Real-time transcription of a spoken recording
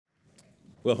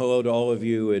Well, hello to all of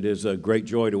you. It is a great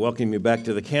joy to welcome you back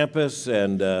to the campus,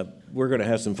 and we're going to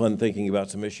have some fun thinking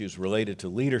about some issues related to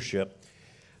leadership.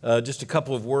 Just a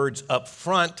couple of words up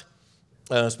front.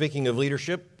 Speaking of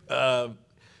leadership, as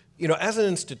an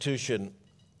institution,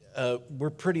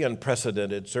 we're pretty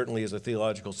unprecedented, certainly as a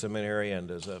theological seminary and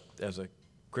as a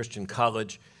Christian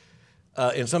college,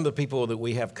 in some of the people that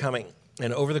we have coming.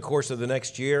 And over the course of the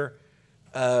next year,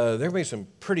 there will be some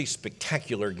pretty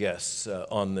spectacular guests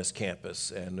on this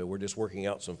campus, and we're just working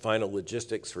out some final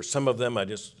logistics for some of them. I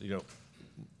just,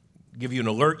 give you an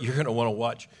alert. You're going to want to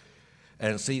watch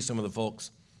and see some of the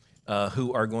folks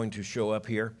who are going to show up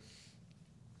here.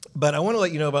 But I want to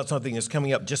let you know about something that's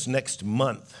coming up just next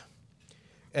month.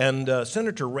 And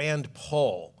Senator Rand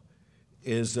Paul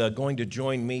is going to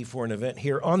join me for an event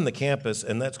here on the campus,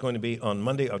 and that's going to be on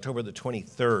Monday, October the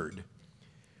 23rd.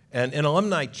 And in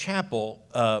Alumni Chapel,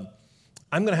 I'm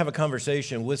going to have a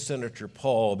conversation with Senator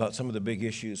Paul about some of the big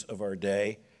issues of our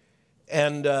day.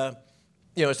 And,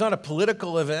 it's not a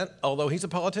political event, although he's a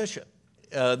politician.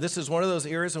 This is one of those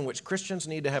areas in which Christians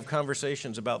need to have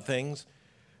conversations about things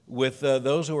with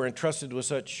those who are entrusted with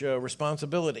such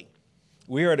responsibility.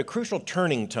 We are at a crucial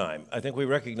turning time. I think we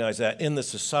recognize that in the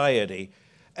society,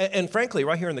 and frankly,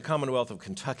 right here in the Commonwealth of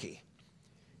Kentucky.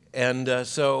 And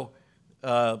so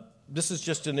this is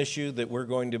just an issue that we're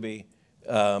going to be,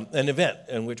 an event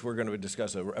in which we're going to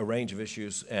discuss a range of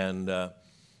issues, and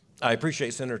I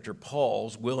appreciate Senator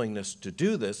Paul's willingness to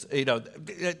do this.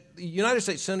 United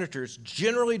States senators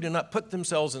generally do not put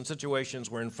themselves in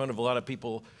situations where in front of a lot of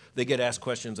people they get asked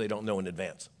questions they don't know in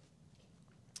advance.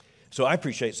 So I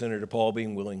appreciate Senator Paul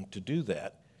being willing to do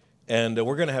that, and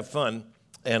we're going to have fun.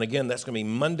 And again, that's going to be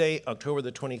Monday, October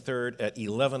the 23rd at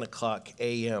 11 o'clock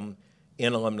a.m.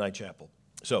 in Alumni Chapel.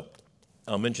 So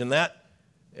I'll mention that,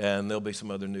 and there'll be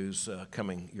some other news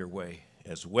coming your way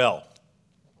as well.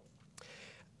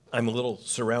 I'm a little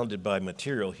surrounded by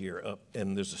material here,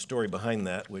 and there's a story behind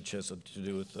that which has to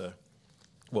do with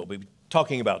what we'll be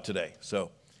talking about today.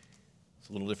 So it's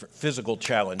a little different physical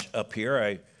challenge up here.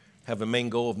 I have a main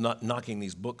goal of not knocking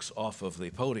these books off of the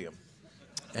podium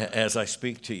as I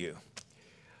speak to you.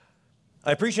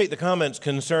 I appreciate the comments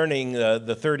concerning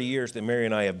the 30 years that Mary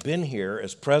and I have been here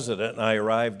as president. I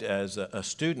arrived as a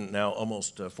student now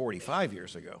almost 45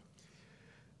 years ago.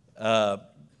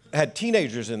 Had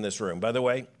teenagers in this room. By the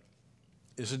way,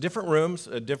 it's a different rooms,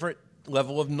 a different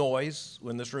level of noise.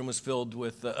 When this room was filled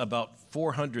with about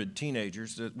 400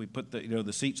 teenagers, we put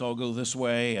the seats all go this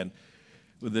way, and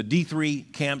with the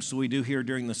D3 camps we do here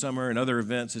during the summer and other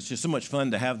events, it's just so much fun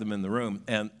to have them in the room.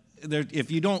 And if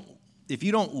you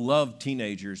don't love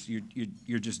teenagers,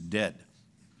 you're just dead.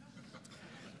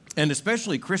 And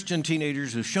especially Christian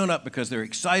teenagers who've shown up because they're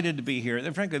excited to be here.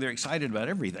 And frankly, they're excited about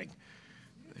everything.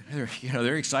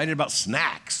 They're excited about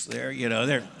snacks. They're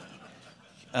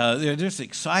just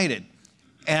excited.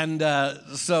 And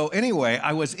so anyway,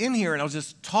 I was in here and I was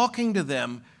just talking to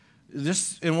them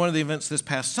this in one of the events this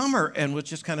past summer, and was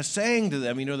just kind of saying to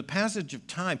them, the passage of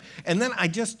time. And then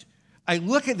I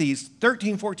look at these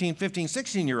 13, 14, 15,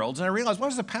 16-year-olds, and I realize, what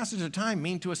does the passage of time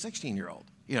mean to a 16-year-old?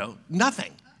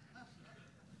 Nothing.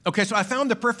 Okay, so I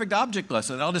found the perfect object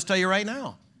lesson. I'll just tell you right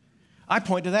now. I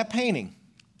point to that painting.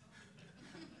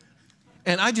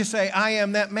 And I just say, I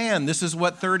am that man. This is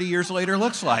what 30 years later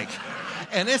looks like.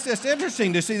 And it's just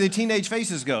interesting to see the teenage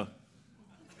faces go.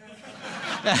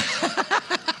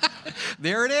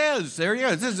 There it is. There you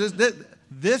go.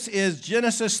 This is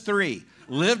Genesis 3,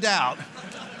 lived out.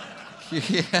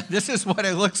 Yeah, this is what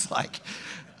it looks like.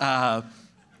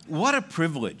 What a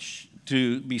privilege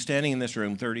to be standing in this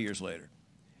room 30 years later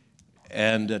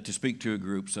and to speak to a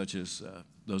group such as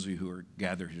those of you who are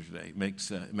gathered here today.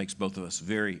 It makes both of us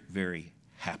very, very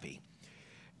happy.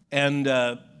 And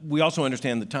we also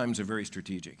understand that times are very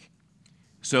strategic.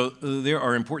 So there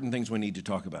are important things we need to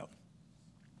talk about.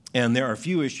 And there are a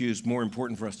few issues more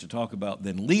important for us to talk about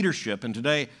than leadership. And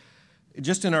today,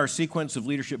 just in our sequence of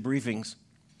leadership briefings,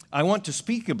 I want to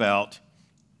speak about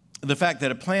the fact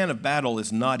that a plan of battle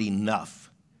is not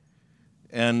enough,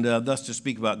 and thus to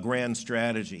speak about grand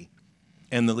strategy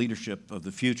and the leadership of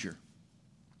the future.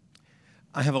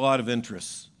 I have a lot of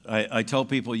interests. I tell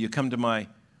people, you come to my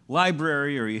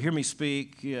library or you hear me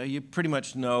speak, you pretty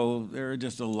much know there are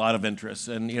just a lot of interests.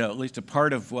 And, at least a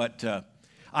part of what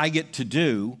I get to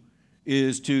do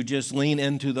is to just lean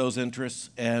into those interests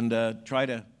and try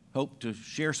to hope to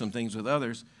share some things with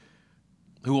others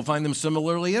who will find them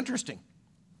similarly interesting.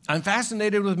 I'm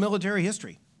fascinated with military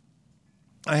history.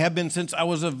 I have been since I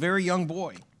was a very young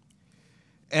boy.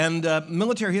 And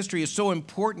military history is so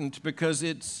important because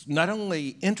it's not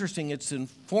only interesting, it's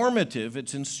informative,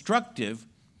 it's instructive,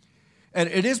 And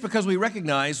it is because we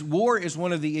recognize war is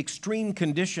one of the extreme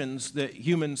conditions that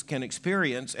humans can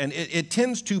experience, and it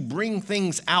tends to bring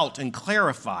things out and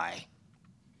clarify.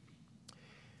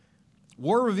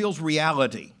 War reveals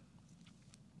reality.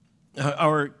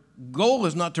 Our goal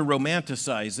is not to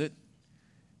romanticize it.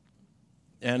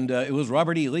 And it was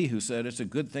Robert E. Lee who said, it's a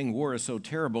good thing war is so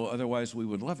terrible, otherwise we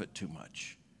would love it too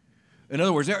much. In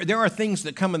other words, there are things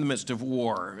that come in the midst of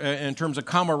war in terms of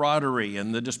camaraderie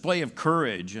and the display of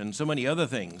courage and so many other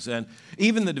things. And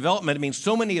even the development,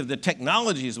 so many of the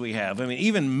technologies we have,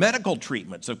 even medical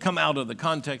treatments have come out of the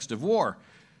context of war.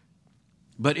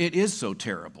 But it is so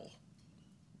terrible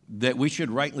that we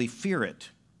should rightly fear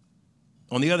it.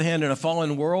 On the other hand, in a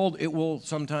fallen world, it will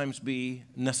sometimes be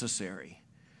necessary.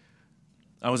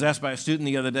 I was asked by a student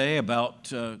the other day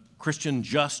about Christian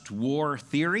just war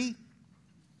theory.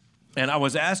 And I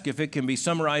was asked if it can be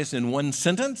summarized in one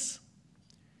sentence.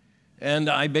 And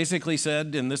I basically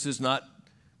said, and this is not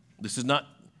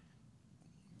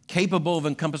capable of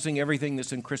encompassing everything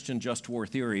that's in Christian just war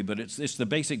theory, but it's the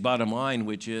basic bottom line,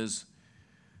 which is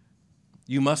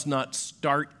you must not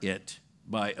start it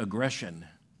by aggression.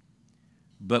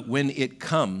 But when it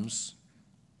comes,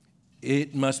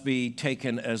 it must be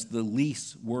taken as the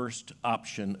least worst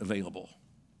option available.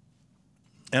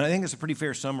 And I think it's a pretty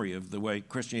fair summary of the way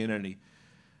Christianity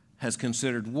has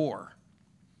considered war.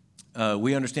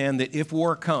 We understand that if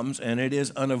war comes, and it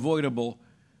is unavoidable,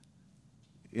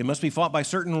 it must be fought by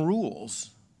certain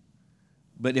rules.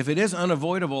 But if it is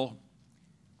unavoidable,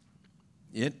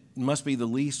 it must be the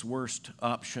least worst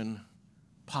option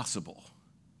possible.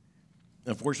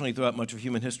 Unfortunately, throughout much of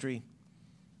human history,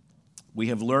 we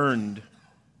have learned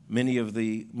many of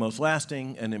the most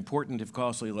lasting and important, if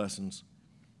costly, lessons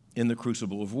in the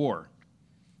crucible of war.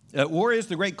 War is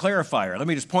the great clarifier. Let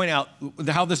me just point out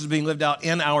how this is being lived out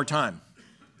in our time.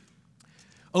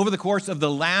 Over the course of the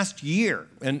last year,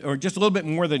 or just a little bit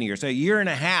more than a year, say a year and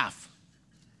a half,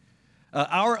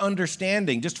 our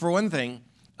understanding, just for one thing,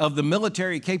 of the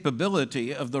military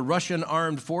capability of the Russian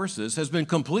armed forces has been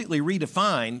completely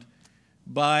redefined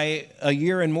by a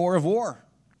year and more of war.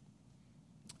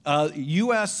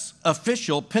 U.S.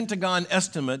 official Pentagon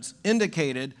estimates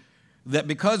indicated that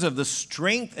because of the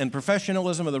strength and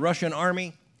professionalism of the Russian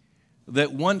army,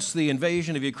 that once the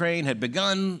invasion of Ukraine had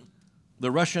begun, the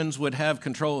Russians would have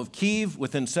control of Kyiv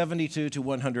within 72 to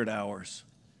 100 hours.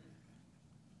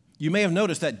 You may have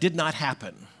noticed that did not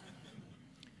happen.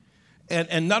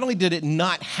 And not only did it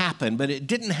not happen, but it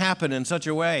didn't happen in such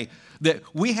a way that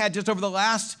we had just over the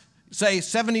last, say,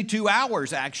 72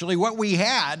 hours, actually, what we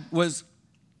had was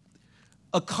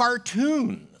a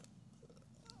cartoon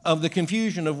of the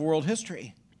confusion of world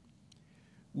history,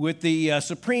 with the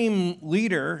supreme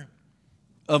leader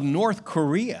of North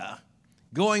Korea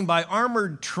going by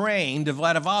armored train to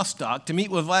Vladivostok to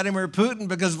meet with Vladimir Putin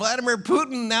because Vladimir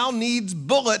Putin now needs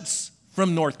bullets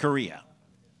from North Korea.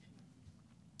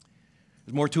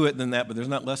 There's more to it than that, but there's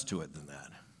not less to it than that.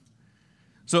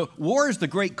 So war is the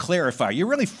great clarifier. You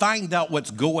really find out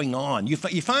what's going on. You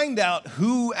find out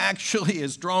who actually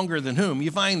is stronger than whom.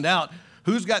 You find out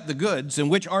who's got the goods and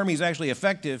which army is actually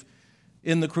effective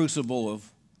in the crucible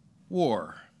of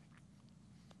war.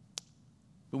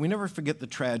 But we never forget the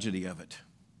tragedy of it.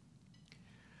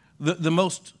 The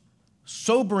most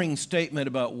sobering statement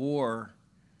about war,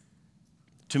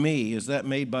 to me, is that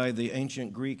made by the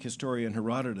ancient Greek historian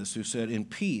Herodotus, who said, "In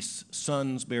peace,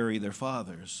 sons bury their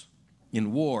fathers.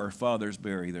 In war, fathers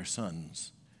bury their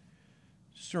sons."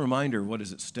 Just a reminder of what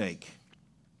is at stake.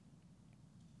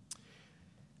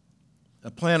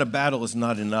 A plan of battle is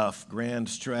not enough. Grand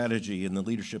strategy and the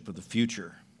leadership of the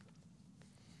future.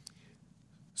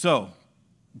 So,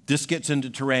 this gets into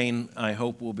terrain I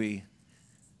hope will be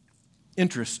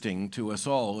interesting to us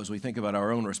all as we think about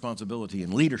our own responsibility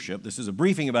in leadership. This is a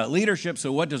briefing about leadership,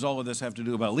 so what does all of this have to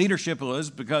do about leadership? Well, it's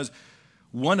because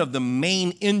one of the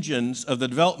main engines of the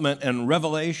development and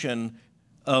revelation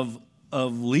of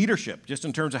leadership, just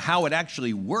in terms of how it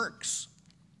actually works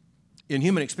in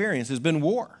human experience, has been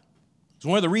war. It's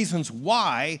one of the reasons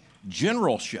why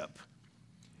generalship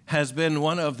has been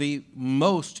one of the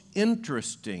most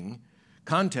interesting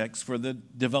contexts for the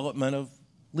development of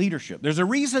leadership. There's a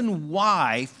reason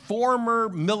why former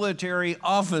military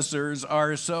officers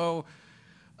are so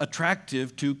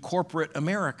attractive to corporate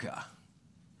America.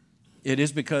 It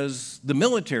is because the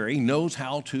military knows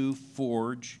how to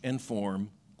forge and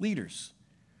form leaders.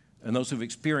 And those who've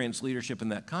experienced leadership in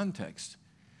that context,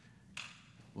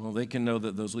 well, they can know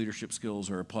that those leadership skills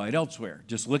are applied elsewhere.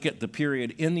 Just look at the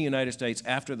period in the United States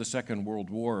after the Second World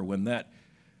War when that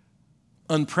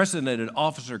unprecedented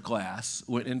officer class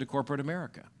went into corporate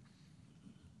America.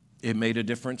 It made a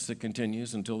difference that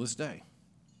continues until this day.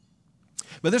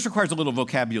 But this requires a little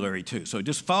vocabulary too, so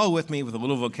just follow with me with a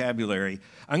little vocabulary.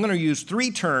 I'm going to use three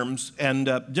terms, and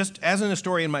just as an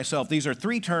historian myself, these are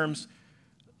three terms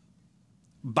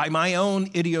by my own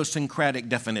idiosyncratic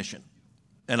definition,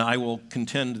 and I will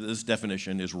contend that this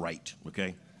definition is right,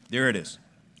 okay? There it is.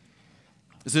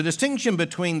 There's a distinction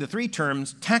between the three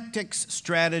terms tactics,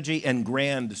 strategy, and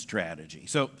grand strategy.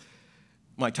 So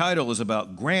my title is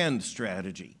about grand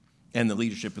strategy and the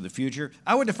leadership of the future.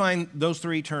 I would define those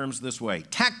three terms this way.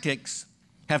 Tactics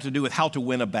have to do with how to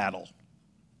win a battle.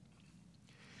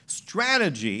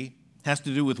 Strategy has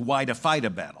to do with why to fight a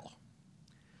battle.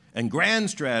 And grand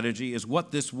strategy is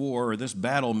what this war or this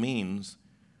battle means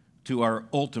to our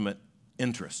ultimate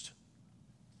interest.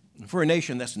 For a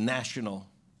nation, that's national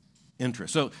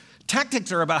interest. So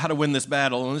tactics are about how to win this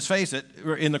battle, and let's face it,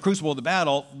 in the crucible of the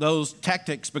battle, those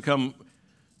tactics become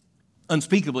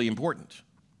unspeakably important.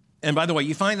 And by the way,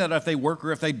 you find out if they work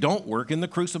or if they don't work in the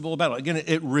crucible of battle. Again,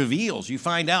 it reveals. You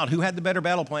find out who had the better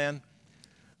battle plan,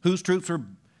 whose troops were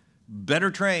better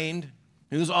trained,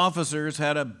 whose officers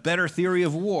had a better theory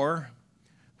of war,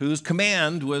 whose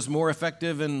command was more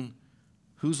effective and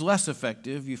who's less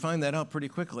effective. You find that out pretty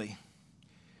quickly.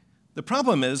 The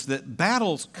problem is that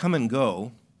battles come and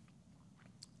go.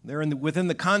 They're within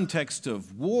the context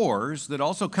of wars that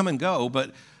also come and go,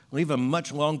 but leave a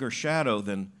much longer shadow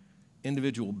than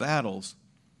individual battles.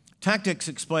 Tactics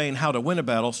explain how to win a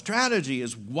battle. Strategy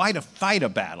is why to fight a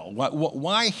battle.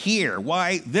 Why here?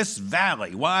 Why this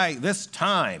valley? Why this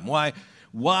time?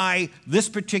 Why this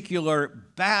particular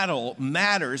battle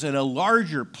matters in a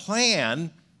larger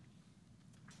plan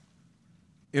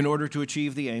in order to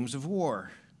achieve the aims of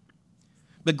war.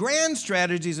 But grand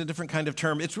strategy is a different kind of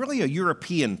term. It's really a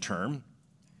European term.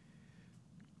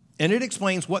 And it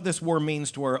explains what this war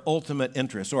means to our ultimate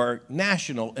interest, or our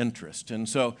national interest. And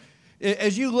so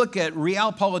as you look at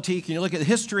realpolitik and you look at the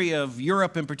history of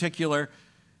Europe in particular,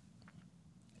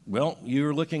 well,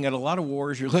 you're looking at a lot of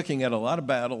wars, you're looking at a lot of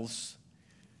battles.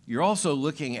 You're also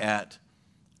looking at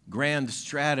grand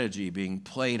strategy being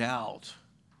played out.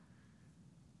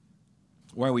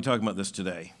 Why are we talking about this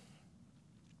today?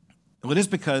 Well, it is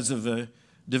because of a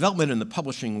development in the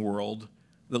publishing world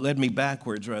that led me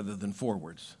backwards rather than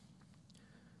forwards.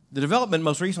 The development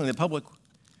most recently in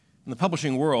the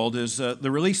publishing world is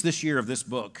the release this year of this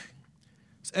book.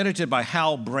 It's edited by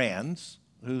Hal Brands,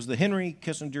 who's the Henry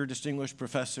Kissinger Distinguished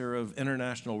Professor of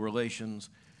International Relations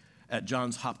at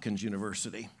Johns Hopkins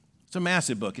University. It's a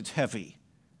massive book. It's heavy.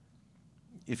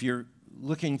 If you're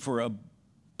looking for a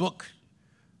book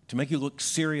to make you look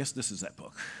serious, this is that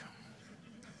book.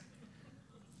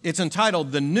 It's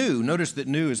entitled The New, notice that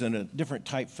new is in a different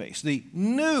typeface, The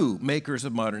New Makers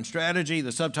of Modern Strategy,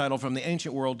 the subtitle From the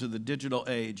Ancient World to the Digital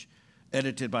Age,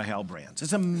 edited by Hal Brands.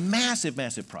 It's a massive,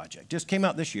 massive project, just came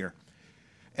out this year.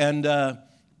 And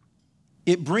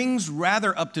it brings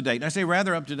rather up to date, and I say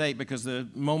rather up to date because the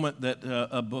moment that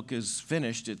a book is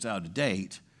finished, it's out of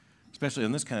date, especially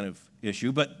on this kind of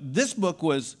issue. But this book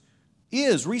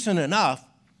is recent enough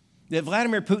that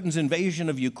Vladimir Putin's invasion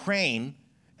of Ukraine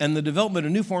and the development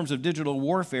of new forms of digital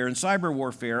warfare and cyber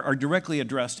warfare are directly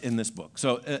addressed in this book.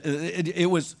 So it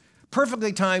was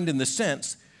perfectly timed in the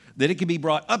sense that it could be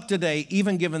brought up to date,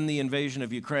 even given the invasion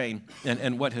of Ukraine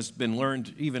and what has been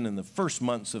learned even in the first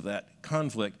months of that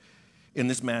conflict in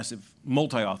this massive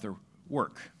multi-author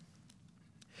work.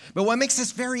 But what makes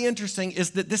this very interesting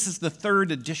is that this is the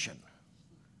third edition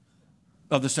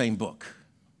of the same book.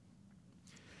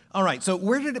 All right, so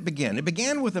where did it begin? It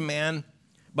began with a man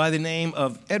by the name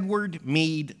of Edward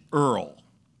Mead Earle.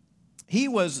 He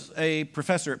was a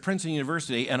professor at Princeton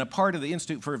University and a part of the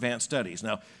Institute for Advanced Studies.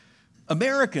 Now,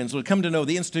 Americans would come to know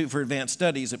the Institute for Advanced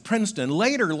Studies at Princeton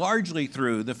later largely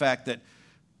through the fact that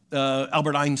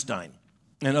Albert Einstein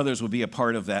and others would be a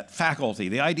part of that faculty.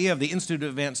 The idea of the Institute of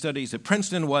Advanced Studies at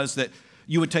Princeton was that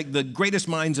you would take the greatest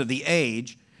minds of the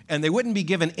age and they wouldn't be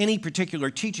given any particular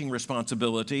teaching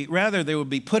responsibility. Rather, they would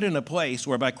be put in a place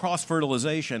where by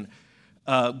cross-fertilization,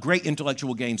 great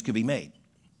intellectual gains could be made.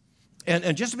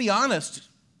 And just to be honest,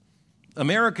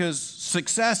 America's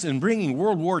success in bringing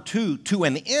World War II to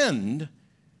an end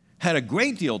had a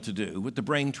great deal to do with the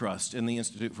brain trust in the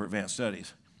Institute for Advanced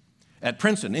Studies at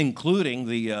Princeton, including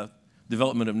the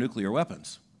development of nuclear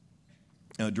weapons,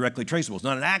 directly traceable. It's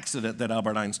not an accident that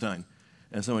Albert Einstein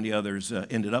and so many others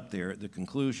ended up there at the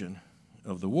conclusion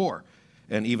of the war,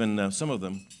 and even some of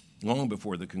them long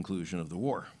before the conclusion of the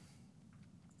war.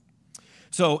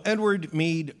 So Edward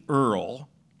Mead Earle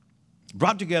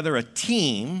brought together a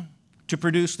team to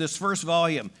produce this first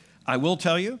volume. I will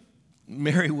tell you,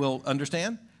 Mary will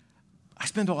understand, I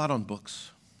spend a lot on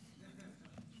books.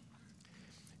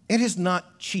 It is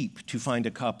not cheap to find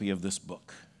a copy of this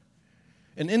book.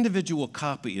 An individual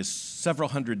copy is several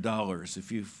 $100s if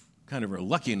you kind of are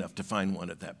lucky enough to find one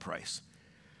at that price.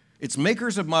 It's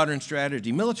Makers of Modern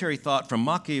Strategy, Military Thought from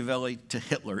Machiavelli to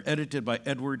Hitler, edited by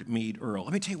Edward Mead Earle.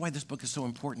 Let me tell you why this book is so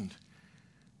important.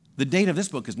 The date of this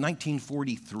book is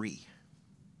 1943.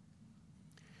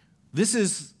 This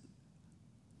is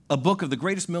a book of the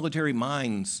greatest military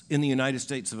minds in the United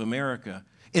States of America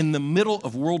in the middle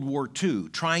of World War II,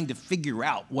 trying to figure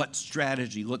out what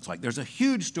strategy looks like. There's a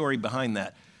huge story behind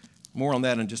that. More on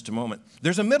that in just a moment.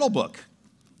 There's a middle book,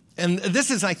 and this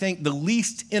is, I think, the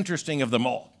least interesting of them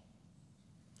all.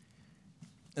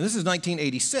 And this is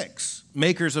 1986,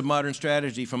 Makers of Modern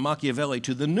Strategy from Machiavelli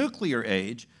to the Nuclear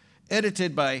Age,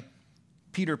 edited by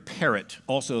Peter Parrott,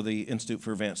 also the Institute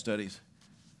for Advanced Studies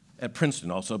at Princeton,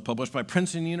 also published by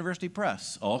Princeton University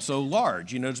Press, also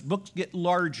large. You know, books get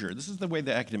larger. This is the way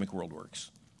the academic world works.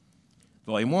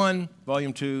 Volume 1,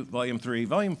 Volume 2, Volume 3,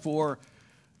 Volume 4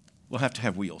 will have to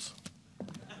have wheels.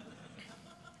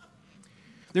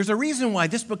 There's a reason why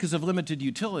this book is of limited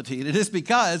utility, and it is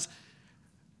because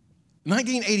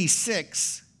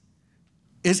 1986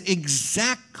 is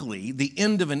exactly the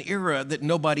end of an era that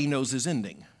nobody knows is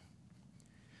ending.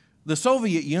 The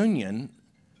Soviet Union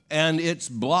and its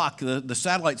bloc, the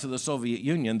satellites of the Soviet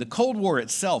Union, the Cold War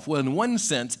itself will, in one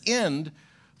sense, end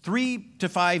 3 to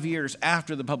 5 years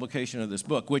after the publication of this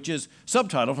book, which is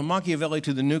subtitled From Machiavelli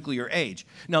to the Nuclear Age.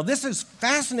 Now, this is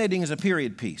fascinating as a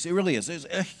period piece. It really is. There's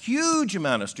a huge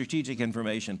amount of strategic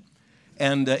information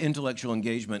and intellectual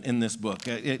engagement in this book.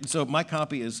 So my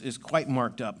copy is quite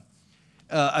marked up.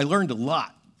 I learned a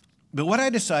lot. But what I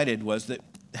decided was that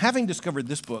having discovered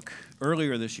this book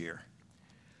earlier this year,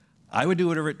 I would do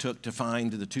whatever it took to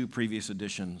find the 2 previous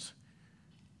editions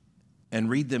and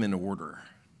read them in order.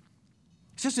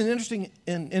 It's just an interesting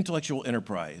intellectual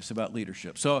enterprise about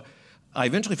leadership. So I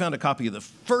eventually found a copy of the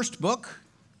first book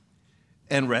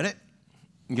and read it,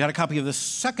 and got a copy of the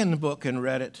second book and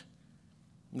read it,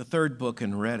 and the third book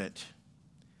and read it.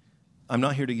 I'm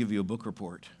not here to give you a book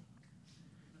report.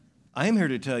 I am here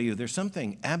to tell you there's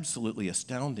something absolutely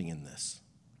astounding in this.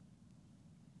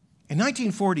 In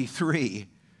 1943,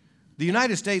 the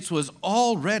United States was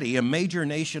already a major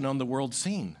nation on the world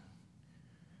scene.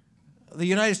 The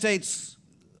United States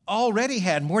already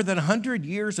had more than 100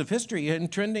 years of history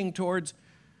and trending towards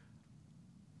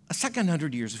a second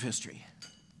 100 years of history.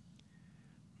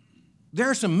 There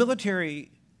are some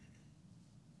military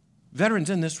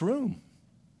veterans in this room.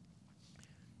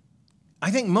 I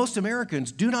think most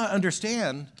Americans do not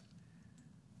understand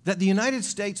that the United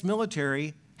States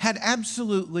military had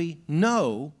absolutely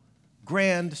no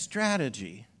grand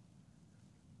strategy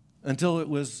until it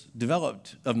was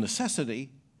developed of necessity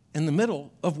in the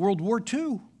middle of World War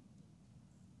II.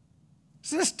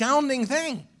 It's an astounding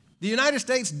thing. The United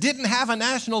States didn't have a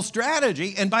national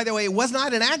strategy, and by the way, it was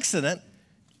not an accident.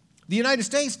 The United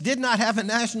States did not have a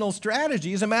national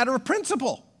strategy as a matter of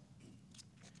principle.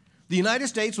 The United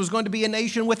States was going to be a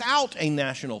nation without a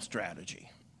national strategy.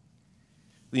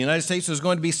 The United States was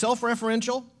going to be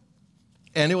self-referential,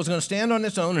 and it was going to stand on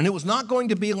its own, and it was not going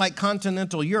to be like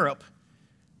continental Europe,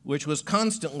 which was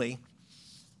constantly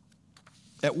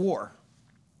at war.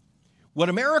 What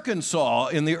Americans saw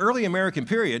in the early American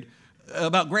period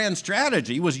about grand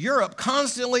strategy was Europe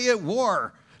constantly at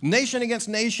war, nation against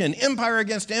nation, empire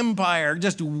against empire,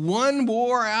 just one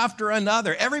war after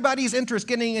another. Everybody's interest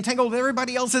getting entangled with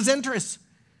everybody else's interests.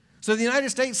 So the United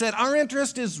States said, our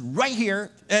interest is right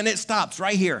here, and it stops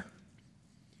right here.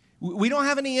 We don't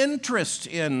have any interest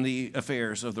in the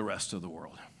affairs of the rest of the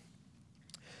world.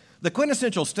 The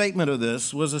quintessential statement of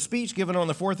this was a speech given on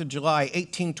the 4th of July,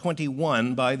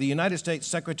 1821, by the United States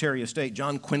Secretary of State,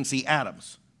 John Quincy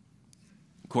Adams.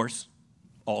 Of course,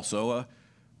 also a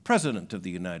president of the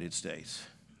United States.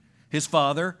 His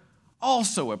father,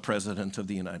 also a president of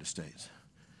the United States.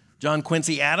 John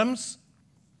Quincy Adams,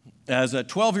 as a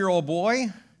 12-year-old boy,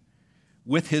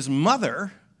 with his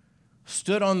mother,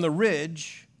 stood on the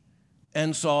ridge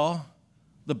and saw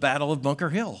the Battle of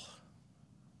Bunker Hill.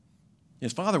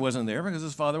 His father wasn't there because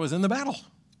his father was in the battle.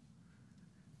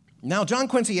 Now, John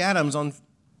Quincy Adams on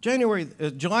July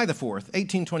the 4th,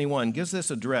 1821, gives this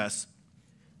address.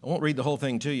 I won't read the whole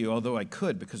thing to you, although I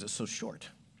could because it's so short.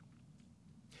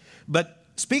 But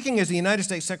speaking as the United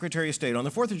States Secretary of State on the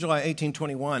 4th of July,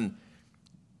 1821,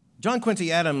 John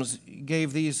Quincy Adams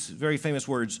gave these very famous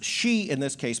words. She, in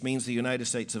this case, means the United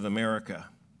States of America.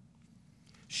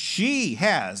 She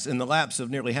has, in the lapse of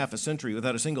nearly half a century,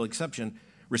 without a single exception,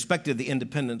 respected the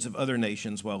independence of other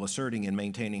nations while asserting and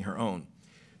maintaining her own.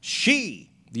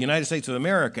 She, the United States of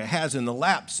America, has, in the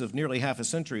lapse of nearly half a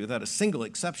century, without a single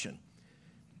exception,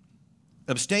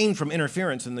 abstain from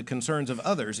interference in the concerns of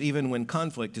others, even when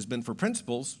conflict has been for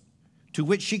principles to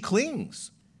which she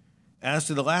clings, as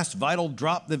to the last vital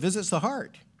drop that visits the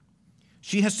heart.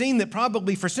 She has seen that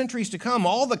probably for centuries to come,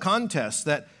 all the contests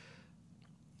that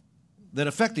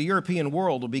affect the European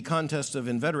world will be contests of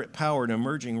inveterate power and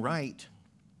emerging right.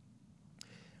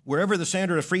 Wherever the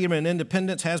standard of freedom and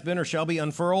independence has been or shall be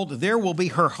unfurled, there will be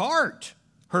her heart,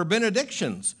 her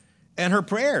benedictions, and her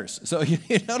prayers. So you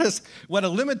notice what a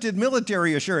limited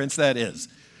military assurance that is.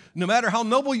 No matter how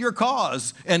noble your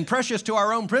cause and precious to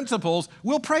our own principles,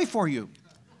 we'll pray for you.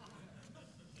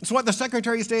 It's what the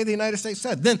Secretary of State of the United States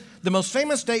said. Then the most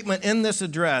famous statement in this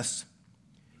address,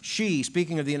 she,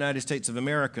 speaking of the United States of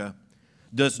America,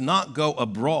 does not go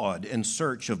abroad in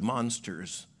search of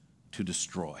monsters to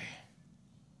destroy.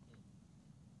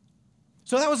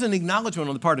 So that was an acknowledgement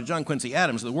on the part of John Quincy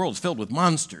Adams that the world is filled with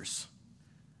monsters.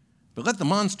 But let the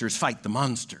monsters fight the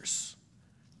monsters.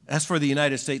 As for the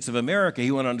United States of America,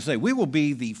 he went on to say, we will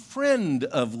be the friend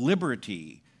of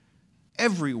liberty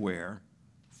everywhere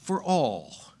for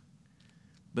all.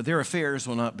 But their affairs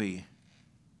will not be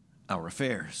our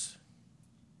affairs.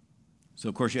 So,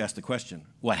 of course, you ask the question,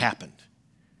 what happened?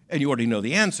 And you already know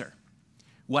the answer.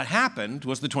 What happened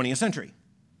was the 20th century.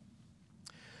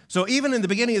 So even in the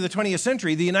beginning of the 20th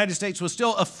century, the United States was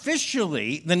still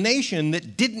officially the nation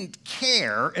that didn't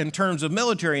care in terms of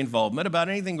military involvement about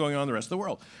anything going on in the rest of the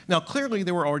world. Now, clearly,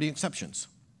 there were already exceptions.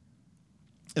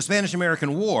 The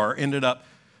Spanish-American War ended up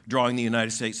drawing the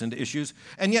United States into issues.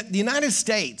 And yet the United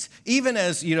States, even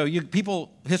as,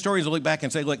 historians will look back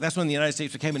and say, look, that's when the United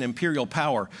States became an imperial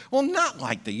power. Well, not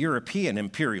like the European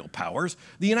imperial powers.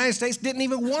 The United States didn't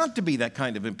even want to be that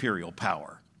kind of imperial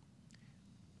power.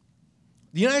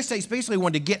 The United States basically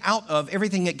wanted to get out of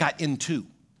everything it got into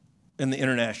in the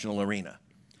international arena.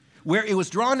 Where it was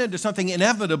drawn into something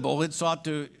inevitable, it sought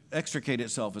to extricate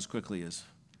itself as quickly as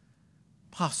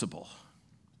possible.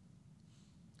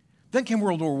 Then came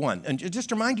World War I. And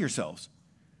just remind yourselves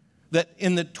that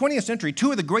in the 20th century,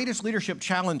 two of the greatest leadership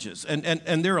challenges,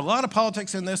 and there are a lot of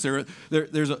politics in this, there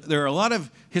are a lot of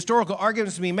historical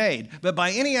arguments to be made, but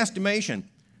by any estimation,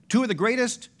 two of the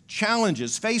greatest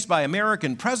challenges faced by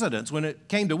American presidents when it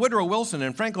came to Woodrow Wilson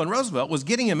and Franklin Roosevelt was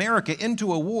getting America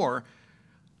into a war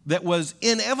that was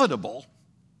inevitable,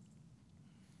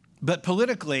 but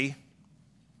politically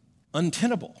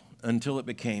untenable until it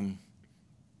became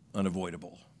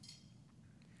unavoidable.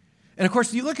 And of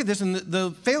course, you look at this, and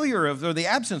the failure of, or the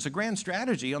absence of grand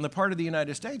strategy on the part of the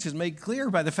United States is made clear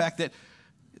by the fact that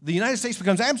the United States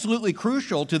becomes absolutely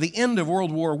crucial to the end of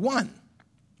World War I.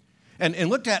 And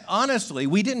looked at honestly,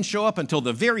 we didn't show up until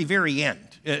the very, very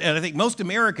end. And I think most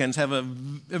Americans have a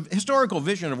historical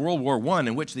vision of World War I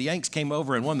in which the Yanks came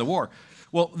over and won the war.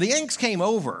 Well, the Yanks came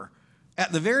over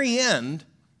at the very end,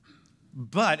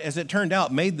 but as it turned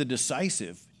out, made the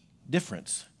decisive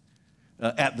difference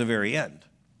at the very end.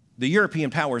 The European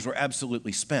powers were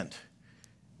absolutely spent.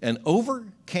 And over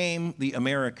came the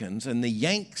Americans, and the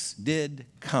Yanks did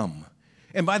come.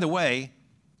 And by the way,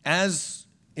 as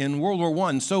in World War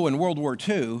I, so in World War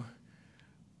II,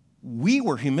 we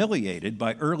were humiliated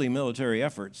by early military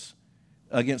efforts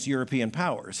against European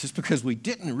powers just because we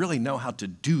didn't really know how to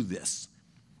do this.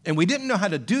 And we didn't know how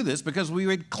to do this because we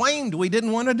had claimed we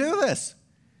didn't want to do this.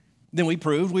 Then we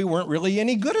proved we weren't really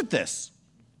any good at this.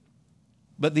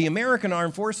 But the American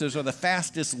Armed Forces are the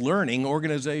fastest learning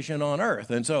organization on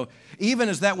earth. And so even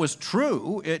as that was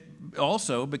true, it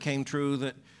also became true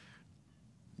that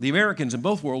the Americans in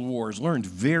both world wars learned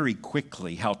very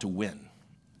quickly how to win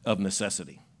of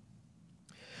necessity.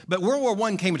 But World War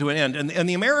I came to an end, and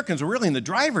the Americans were really in the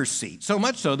driver's seat, so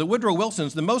much so that Woodrow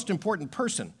Wilson's the most important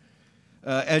person,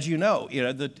 as you know,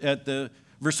 at the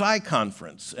Versailles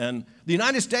Conference. And the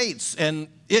United States and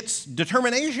its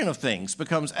determination of things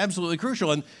becomes absolutely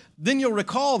crucial. And then you'll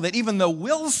recall that even though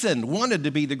Wilson wanted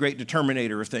to be the great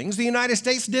determinator of things, the United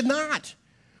States did not.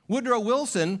 Woodrow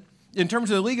Wilson, in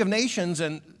terms of the League of Nations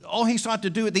and all he sought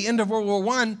to do at the end of World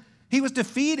War I, he was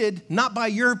defeated not by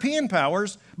European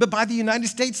powers, but by the United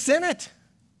States Senate.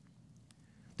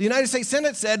 The United States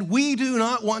Senate said, we do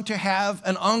not want to have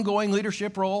an ongoing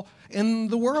leadership role in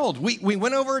the world. We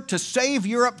went over to save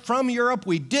Europe from Europe.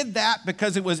 We did that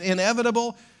because it was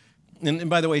inevitable. And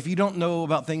by the way, if you don't know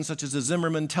about things such as the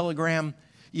Zimmerman telegram,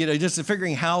 just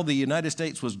figuring how the United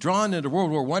States was drawn into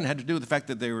World War I had to do with the fact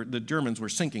that the Germans were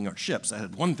sinking our ships. That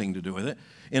had one thing to do with it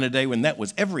in a day when that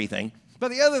was everything.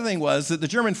 But the other thing was that the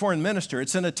German foreign minister had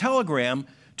sent a telegram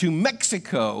to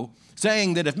Mexico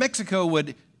saying that if Mexico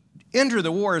would enter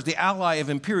the war as the ally of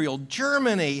Imperial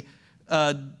Germany,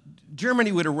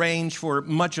 Germany would arrange for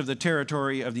much of the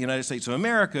territory of the United States of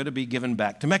America to be given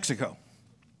back to Mexico.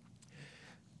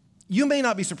 You may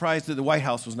not be surprised that the White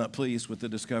House was not pleased with the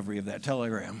discovery of that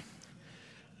telegram.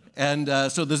 And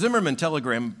so the Zimmerman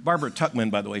telegram, Barbara Tuchman,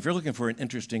 by the way, if you're looking for an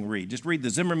interesting read, just read the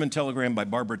Zimmerman telegram by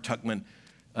Barbara Tuchman,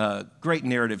 great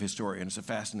narrative historian. It's a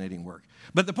fascinating work.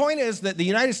 But the point is that the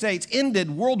United States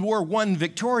ended World War I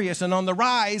victorious and on the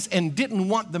rise and didn't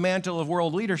want the mantle of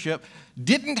world leadership,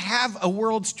 didn't have a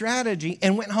world strategy,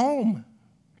 and went home.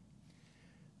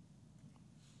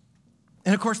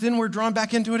 And of course, then we're drawn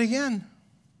back into it again.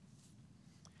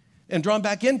 And drawn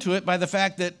back into it by the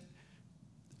fact that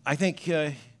I think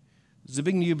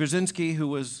Zbigniew Brzezinski, who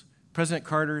was President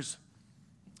Carter's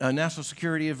national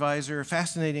security advisor, a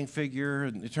fascinating figure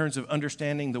in terms of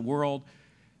understanding the world,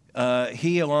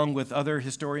 he, along with other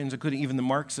historians, including even the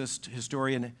Marxist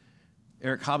historian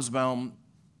Eric Hobsbawm,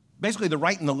 basically the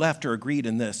right and the left are agreed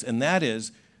in this, and that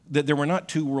is that there were not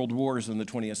two world wars in the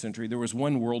 20th century. There was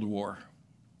one world war,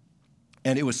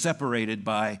 and it was separated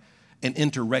by an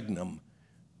interregnum.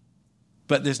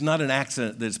 But there's not an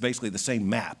accident that it's basically the same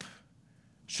map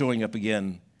showing up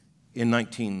again in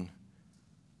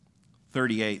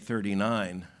 1938,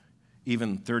 39,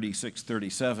 even 36,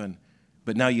 37.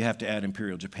 But now you have to add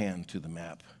Imperial Japan to the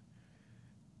map.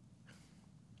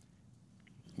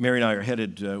 Mary and I are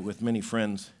headed with many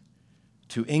friends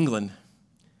to England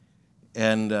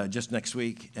and just next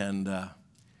week. And,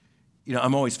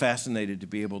 I'm always fascinated to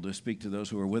be able to speak to those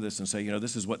who are with us and say,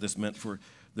 this is what this meant for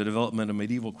the development of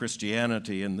medieval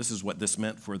Christianity, and this is what this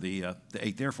meant for the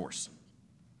 8th Air Force.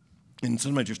 And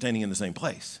sometimes you're standing in the same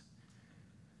place.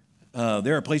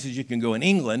 There are places you can go in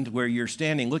England where you're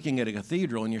standing looking at a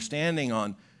cathedral and you're standing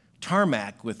on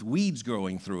tarmac with weeds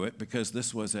growing through it because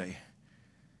this was an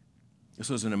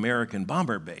American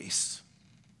bomber base.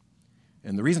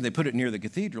 And the reason they put it near the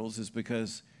cathedrals is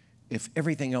because if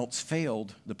everything else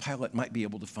failed, the pilot might be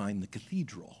able to find the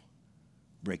cathedral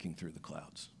breaking through the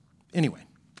clouds. Anyway,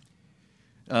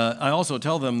 I also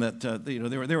tell them that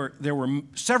there were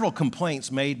several complaints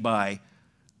made by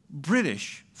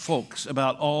British folks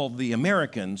about all the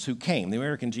Americans who came, the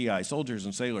American GI soldiers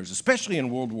and sailors, especially in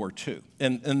World War II.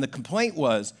 And the complaint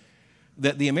was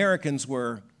that the Americans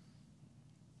were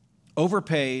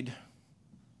overpaid,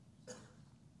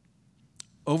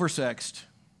 oversexed,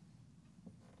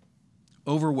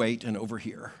 overweight, and over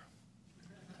here.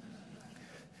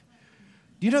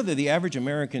 Do you know that the average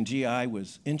American GI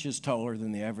was inches taller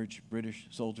than the average British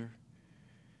soldier?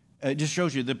 It just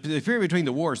shows you the period between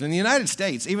the wars. In the United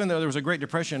States, even though there was a Great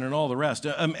Depression and all the rest,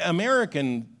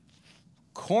 American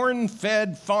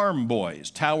corn-fed farm boys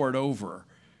towered over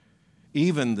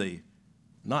even the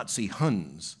Nazi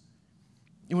Huns.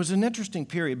 It was an interesting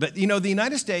period. But, the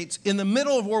United States, in the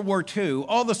middle of World War II,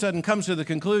 all of a sudden comes to the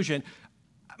conclusion,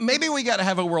 maybe we got to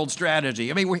have a world strategy.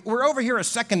 I mean, we're over here a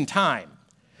second time.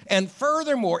 And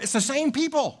furthermore, it's the same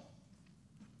people.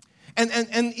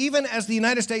 And even as the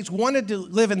United States wanted to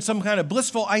live in some kind of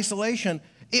blissful isolation,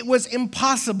 it was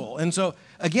impossible. And so,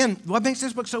 again, what makes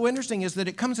this book so interesting is that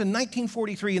it comes in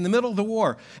 1943 in the middle of the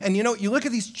war. And you look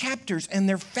at these chapters and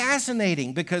they're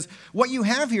fascinating because what you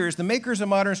have here is the makers of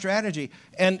modern strategy.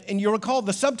 And you'll recall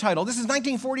the subtitle. This is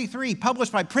 1943,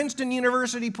 published by Princeton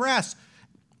University Press.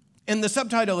 And the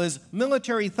subtitle is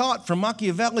Military Thought from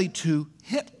Machiavelli to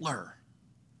Hitler.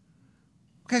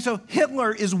 Okay, so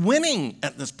Hitler is winning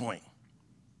at this point,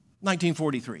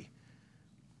 1943.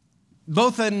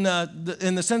 Both in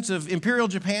the sense of Imperial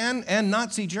Japan and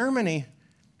Nazi Germany.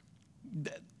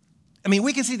 I mean,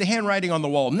 we can see the handwriting on the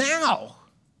wall now.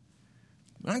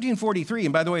 1943,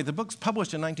 and by the way, the book's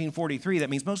published in 1943. That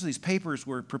means most of these papers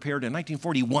were prepared in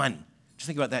 1941. Just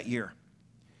think about that year.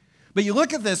 But you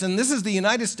look at this, and this is the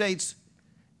United States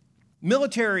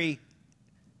military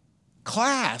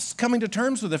class coming to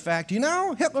terms with the fact,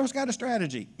 Hitler's got a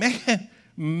strategy.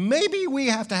 Maybe we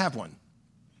have to have one.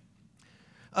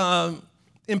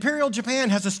 Imperial Japan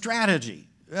has a strategy.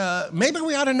 Maybe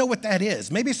we ought to know what that is.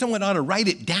 Maybe someone ought to write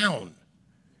it down.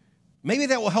 Maybe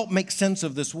that will help make sense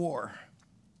of this war.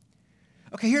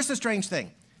 Okay, here's the strange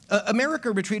thing.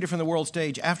 America retreated from the world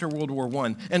stage after World War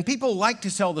I, and people like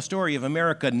to tell the story of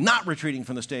America not retreating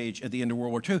from the stage at the end of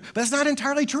World War II, but that's not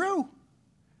entirely true.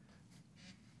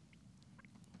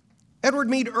 Edward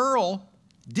Meade Earle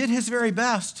did his very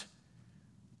best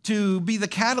to be the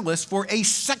catalyst for a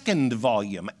second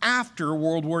volume after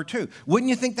World War II. Wouldn't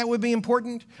you think that would be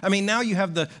important? I mean, now you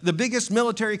have the biggest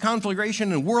military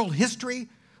conflagration in world history.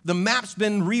 The map's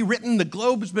been rewritten. The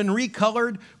globe's been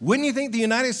recolored. Wouldn't you think the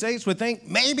United States would think,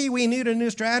 maybe we need a new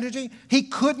strategy? He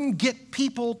couldn't get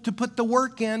people to put the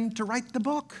work in to write the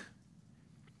book.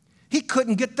 He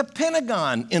couldn't get the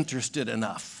Pentagon interested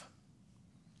enough.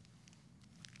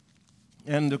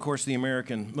 And, of course, the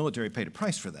American military paid a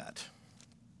price for that.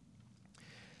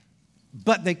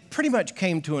 But they pretty much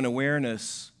came to an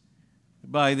awareness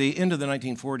by the end of the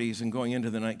 1940s and going into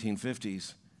the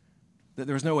 1950s that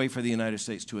there was no way for the United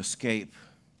States to escape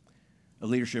a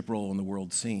leadership role in the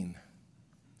world scene.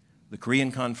 The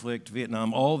Korean conflict,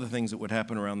 Vietnam, all the things that would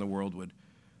happen around the world would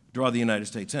draw the United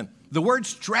States in. The word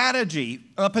strategy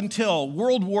up until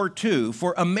World War II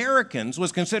for Americans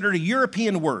was considered a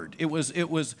European word. It was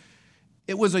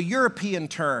a European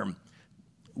term.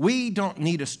 We don't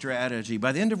need a strategy.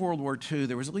 By the end of World War II,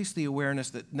 there was at least the awareness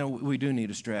that, no, we do need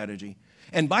a strategy.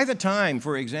 And by the time,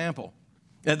 for example,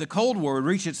 that the Cold War would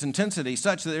reach its intensity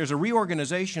such that there's a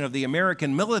reorganization of the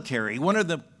American military, one of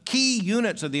the key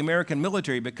units of the American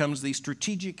military becomes the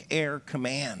Strategic Air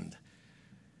Command,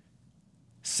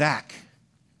 SAC.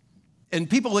 And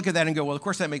people look at that and go, well, of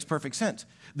course, that makes perfect sense.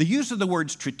 The use of the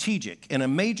word strategic in a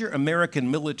major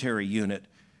American military unit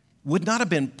would not have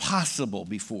been possible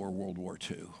before World War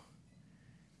II.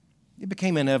 It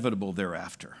became inevitable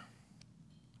thereafter.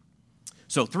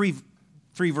 So three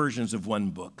versions of one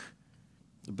book,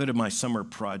 a bit of my summer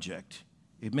project.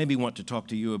 It made me want to talk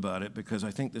to you about it because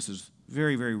I think this is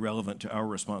very, very relevant to our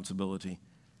responsibility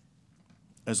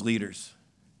as leaders.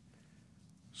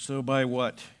 So by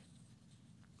what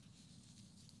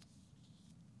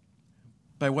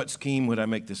scheme would I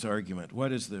make this argument?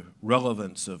 What is the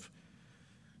relevance of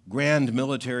grand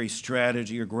military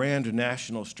strategy or grand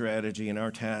national strategy in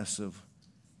our tasks of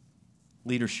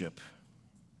leadership?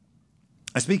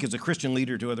 I speak as a Christian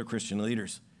leader to other Christian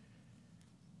leaders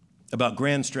about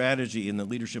grand strategy in the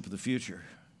leadership of the future.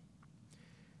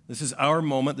 This is our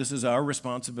moment. This is our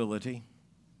responsibility.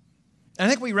 And I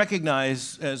think we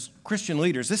recognize as Christian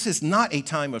leaders, this is not a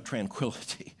time of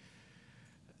tranquility,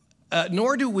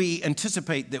 nor do we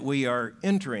anticipate that we are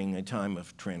entering a time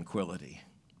of tranquility.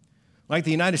 Like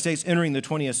the United States entering the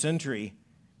 20th century,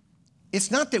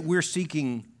 it's not that we're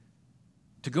seeking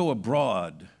to go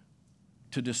abroad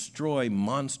to destroy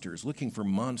monsters, looking for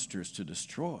monsters to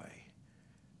destroy.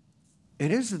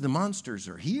 It is that the monsters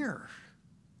are here.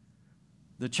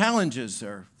 The challenges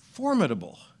are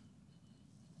formidable.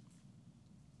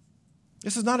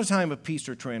 This is not a time of peace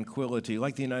or tranquility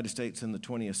like the United States in the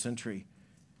 20th century.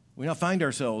 We now find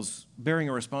ourselves bearing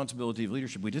a responsibility of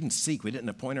leadership. We didn't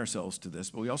appoint ourselves to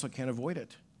this, but we also can't avoid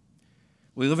it.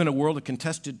 We live in a world of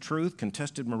contested truth,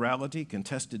 contested morality,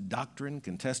 contested doctrine,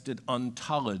 contested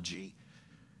ontology.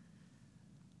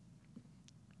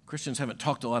 Christians haven't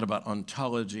talked a lot about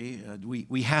ontology.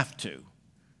 We have to.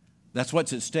 That's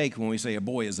what's at stake when we say a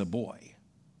boy is a boy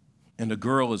and a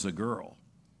girl is a girl,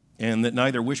 and that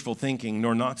neither wishful thinking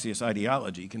nor Knoxious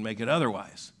ideology can make it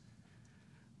otherwise.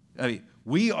 I mean,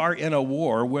 we are in a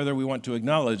war whether we want to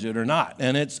acknowledge it or not,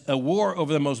 and it's a war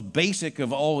over the most basic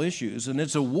of all issues, and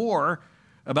it's a war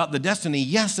about the destiny,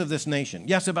 yes, of this nation,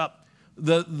 yes, about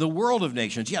the world of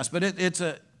nations, yes, but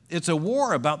it's a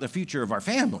war about the future of our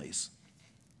families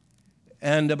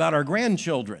and about our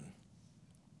grandchildren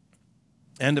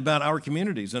and about our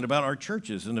communities and about our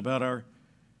churches and about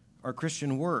our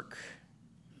Christian work.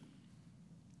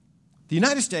 The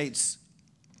United States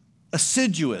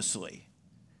assiduously,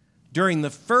 during the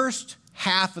first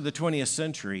half of the 20th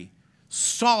century,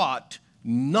 sought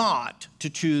not to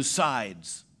choose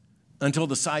sides until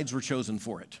the sides were chosen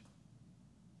for it.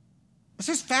 It's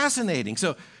just fascinating.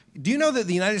 So, do you know that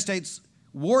the United States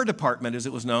War Department, as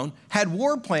it was known, had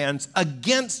war plans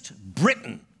against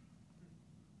Britain?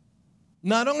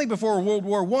 Not only before World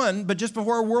War I, but just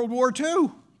before World War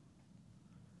II.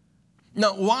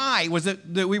 Now, why? Was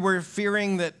it that we were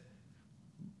fearing that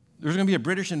there was going to be a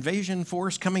British invasion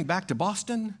force coming back to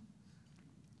Boston?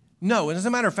 No, and as a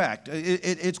matter of fact,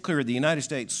 it's clear the United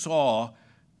States saw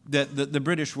that the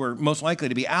British were most likely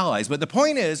to be allies. But the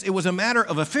point is, it was a matter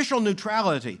of official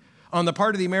neutrality on the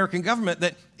part of the American government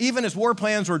that even as war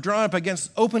plans were drawn up against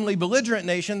openly belligerent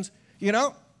nations,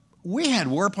 we had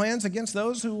war plans against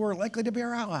those who were likely to be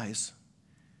our allies.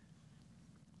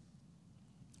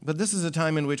 But this is a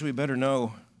time in which we better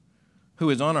know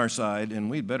who is on our side, and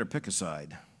we'd better pick a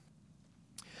side.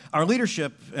 Our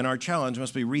leadership and our challenge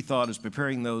must be rethought as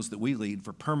preparing those that we lead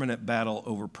for permanent battle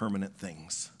over permanent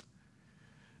things.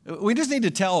 We just need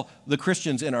to tell the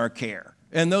Christians in our care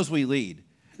and those we lead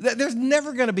that there's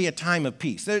never going to be a time of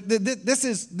peace. This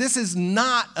is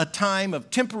not a time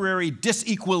of temporary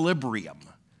disequilibrium.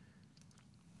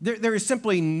 There is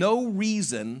simply no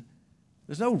reason,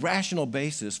 there's no rational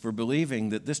basis for believing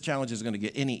that this challenge is going to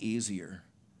get any easier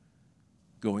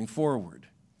going forward.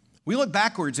 We look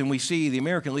backwards and we see the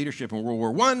American leadership in World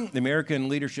War I, the American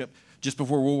leadership just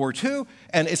before World War II,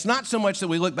 and it's not so much that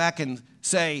we look back and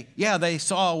say, yeah, they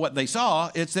saw what they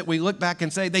saw, it's that we look back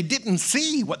and say they didn't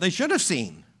see what they should have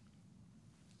seen.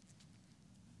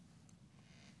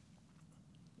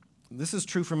 This is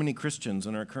true for many Christians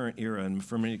in our current era and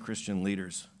for many Christian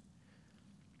leaders.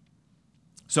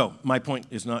 So, my point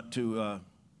is not to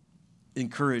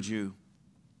encourage you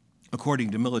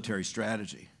according to military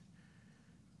strategy.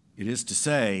 It is to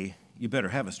say, you better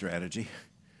have a strategy.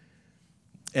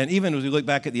 And even as we look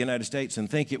back at the United States and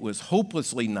think it was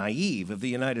hopelessly naive of the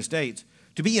United States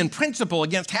to be in principle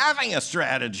against having a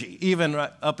strategy, even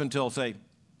up until, say,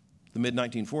 the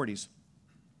mid-1940s,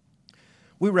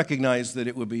 we recognize that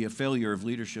it would be a failure of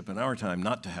leadership in our time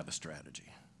not to have a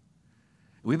strategy.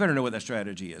 We better know what that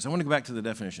strategy is. I want to go back to the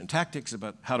definition. Tactics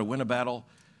about how to win a battle.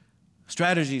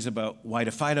 Strategies about why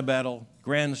to fight a battle.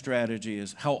 Grand strategy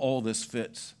is how all this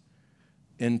fits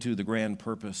into the grand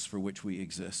purpose for which we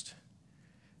exist.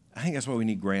 I think that's why we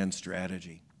need grand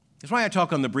strategy. That's why I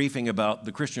talk on the briefing about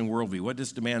the Christian worldview, what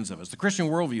this demands of us. The Christian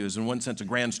worldview is, in one sense, a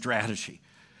grand strategy.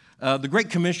 The Great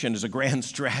Commission is a grand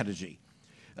strategy.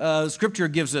 Scripture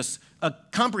gives us a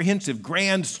comprehensive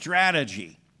grand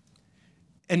strategy.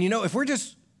 And if we're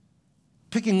just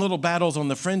picking little battles on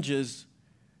the fringes,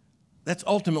 that's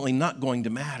ultimately not going to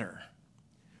matter.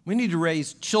 We need to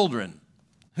raise children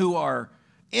who are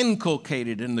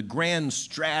inculcated in the grand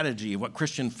strategy of what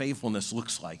Christian faithfulness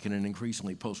looks like in an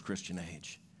increasingly post-Christian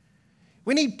age.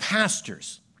 We need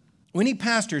pastors. We need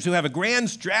pastors who have a grand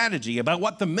strategy about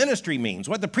what the ministry means,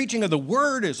 what the preaching of the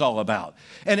word is all about.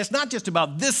 And it's not just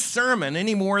about this sermon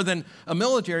any more than a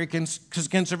military can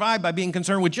survive by being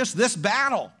concerned with just this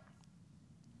battle.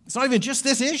 It's not even just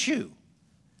this issue.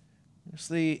 It's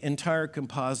the entire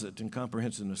composite and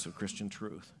comprehensiveness of Christian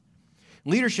truth.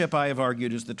 Leadership, I have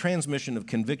argued, is the transmission of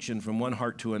conviction from one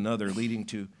heart to another, leading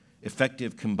to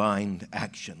effective combined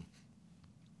action.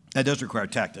 That does require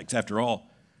tactics. After all,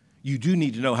 you do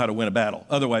need to know how to win a battle.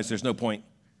 Otherwise, there's no point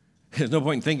in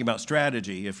thinking about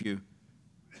strategy if you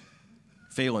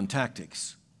fail in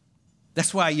tactics.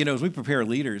 That's why, as we prepare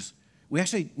leaders, we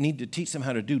actually need to teach them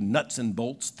how to do nuts and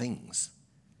bolts things.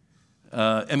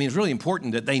 It's really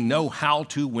important that they know how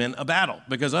to win a battle,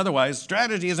 because otherwise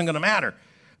strategy isn't going to matter.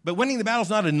 But winning the battle is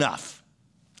not enough,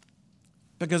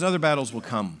 because other battles will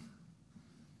come.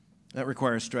 That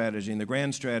requires strategy, and the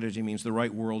grand strategy means the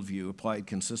right worldview applied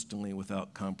consistently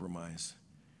without compromise.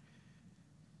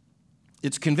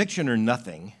 It's conviction or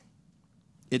nothing.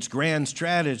 It's grand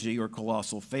strategy or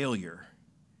colossal failure.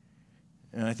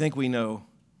 And I think we know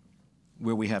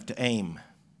where we have to aim.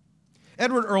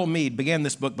 Edward Earl Mead began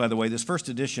this book, by the way, this first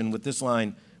edition, with this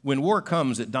line, "When war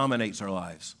comes, it dominates our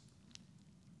lives."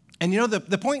 And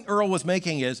the point Earl was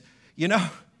making is,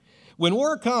 when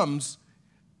war comes,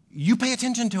 you pay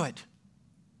attention to it.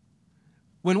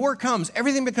 When war comes,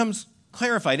 everything becomes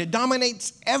clarified. It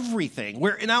dominates everything.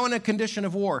 We're now in a condition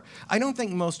of war. I don't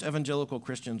think most evangelical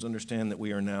Christians understand that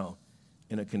we are now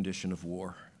in a condition of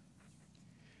war.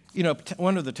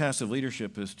 One of the tasks of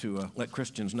leadership is to let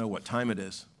Christians know what time it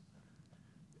is.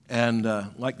 And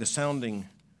like the sounding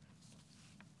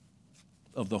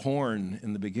of the horn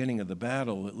in the beginning of the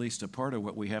battle, at least a part of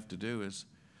what we have to do is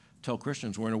tell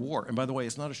Christians we're in a war. And by the way,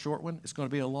 it's not a short one. It's going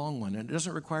to be a long one. And it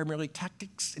doesn't require merely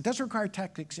tactics. It does require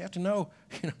tactics. You have to know,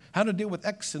 how to deal with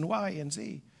X and Y and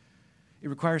Z. It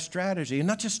requires strategy. And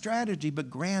not just strategy, but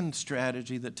grand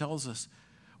strategy that tells us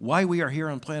why we are here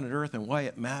on planet Earth and why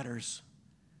it matters.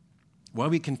 Why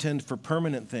we contend for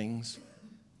permanent things,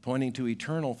 pointing to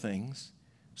eternal things.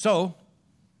 So,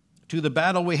 to the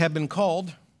battle we have been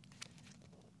called,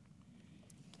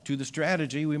 to the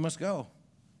strategy we must go.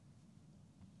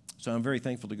 So I'm very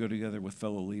thankful to go together with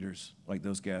fellow leaders like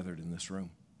those gathered in this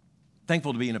room.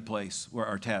 Thankful to be in a place where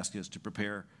our task is to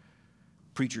prepare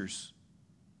preachers,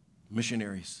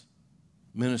 missionaries,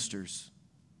 ministers,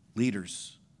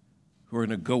 leaders who are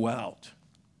going to go out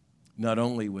not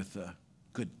only with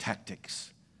good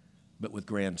tactics, but with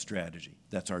grand strategy.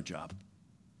 That's our job.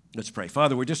 Let's pray.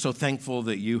 Father, we're just so thankful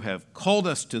that you have called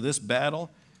us to this battle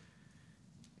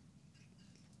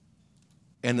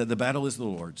and that the battle is the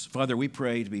Lord's. Father, we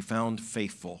pray to be found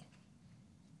faithful,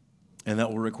 and that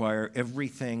will require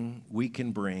everything we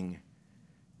can bring,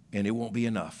 and it won't be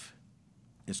enough.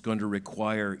 It's going to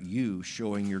require you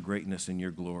showing your greatness and your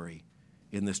glory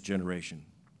in this generation.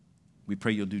 We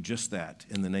pray you'll do just that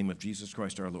in the name of Jesus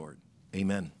Christ our Lord.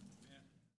 Amen.